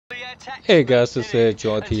Hey guys, this is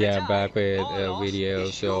JauntyM back with a video.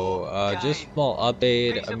 So just small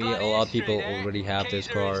update. I mean, a lot of people already have this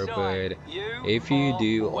car, but if you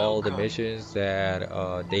do all the missions that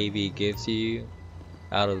Davey gives you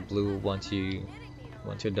out of the blue once you're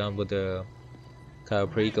done with the Cayo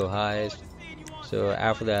Perico Heist, so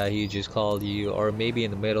after that he just called you, or maybe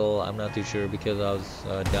in the middle. I'm not too sure because I was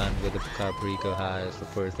done with the Cayo Perico Heist the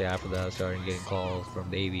first day. After that, I started getting calls from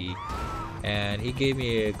Davey, and he gave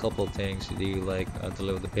me a couple of things to do, like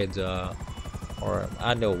deliver the pizza, or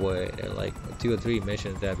I know what, like 2 or 3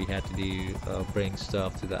 missions that we had to do, bring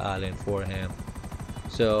stuff to the island for him.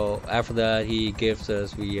 So after that, he gives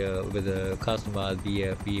us with a customized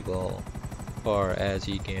BF Weevil car, as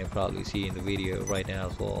you can probably see in the video right now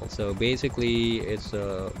as well. So basically, it's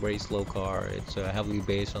a very slow car. It's heavily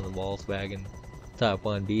based on the Volkswagen Type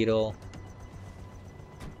 1 Beetle.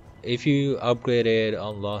 If you upgrade it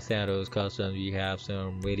on Los Santos Customs, you have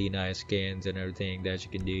some really nice skins and everything that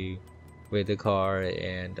you can do with the car,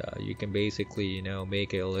 and you can basically,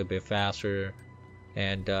 make it a little bit faster.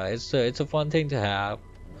 And it's a fun thing to have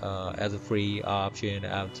as a free option,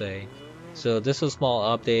 I would say. So this is a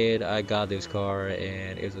small update. I got this car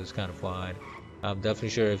and it was kind of fun. I'm definitely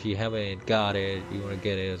sure if you haven't got it, you want to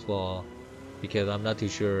get it as well, because I'm not too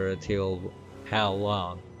sure till how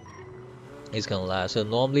long it's gonna last. So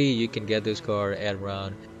normally you can get this car at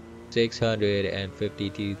around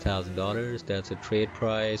 $652,000. That's a trade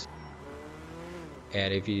price.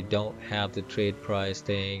 And if you don't have the trade price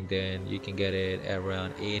thing, then you can get it at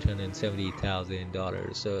around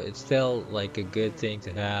 $870,000. So it's still like a good thing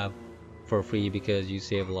to have for free because you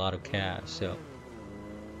save a lot of cash. So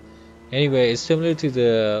anyway, it's similar to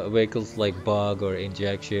the vehicles like Bug or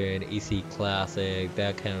Injection, EC Classic,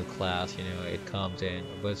 that kind of class, it comes in.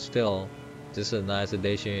 But still, this is a nice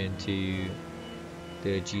addition to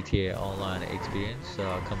the GTA Online experience,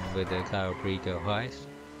 coming with the Cayo Perico Heist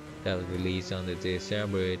that was released on the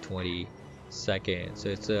December 22nd. So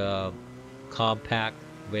it's a compact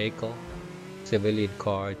vehicle, civilian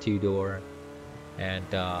car, 2-door. And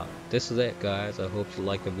this is it, guys. I hope you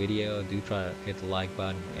like the video. Do try to hit the like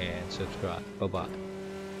button and subscribe. Bye bye.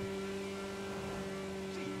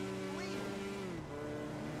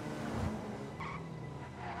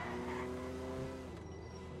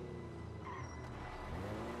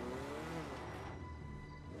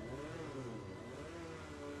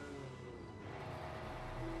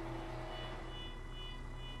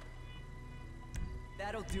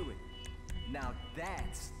 That'll do it. Now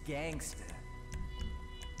that's gangster.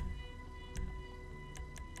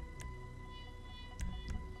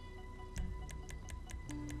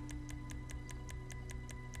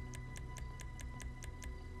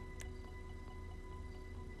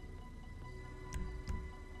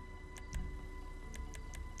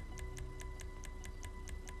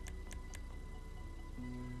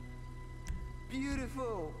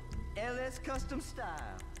 Beautiful LS custom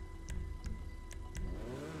style.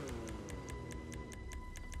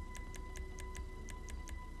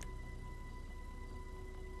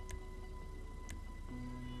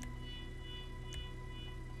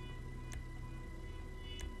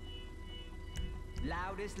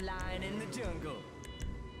 Loudest lion in the jungle.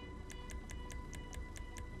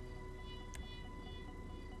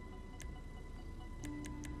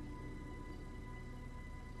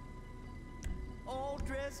 All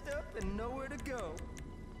dressed up and nowhere to go.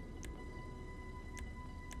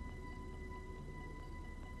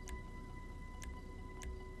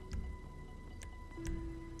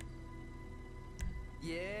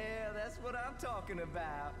 Yeah, that's what I'm talking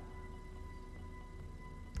about.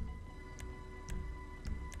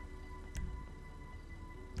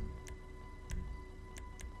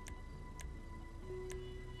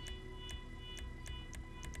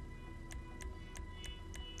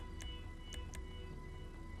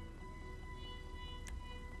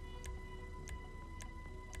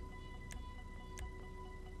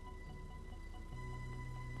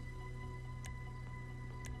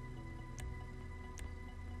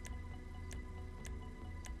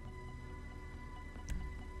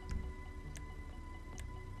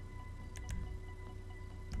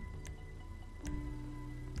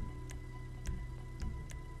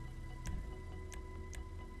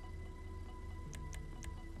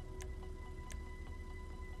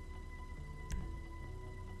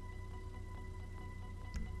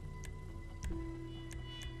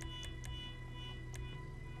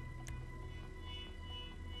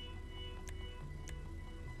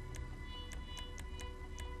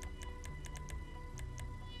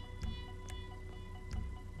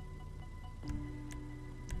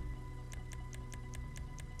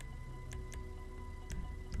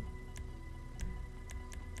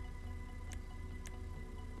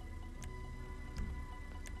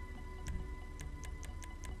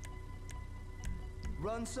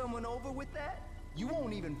 run someone over with that, you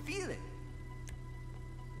won't even feel it.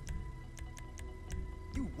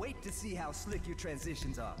 You wait to see how slick your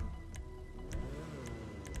transitions are.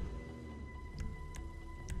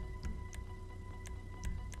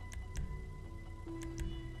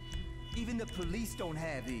 Even the police don't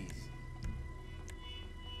have these.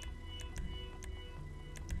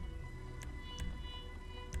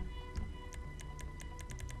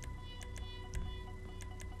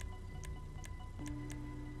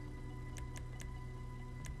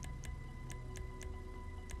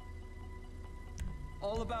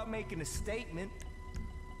 All about making a statement.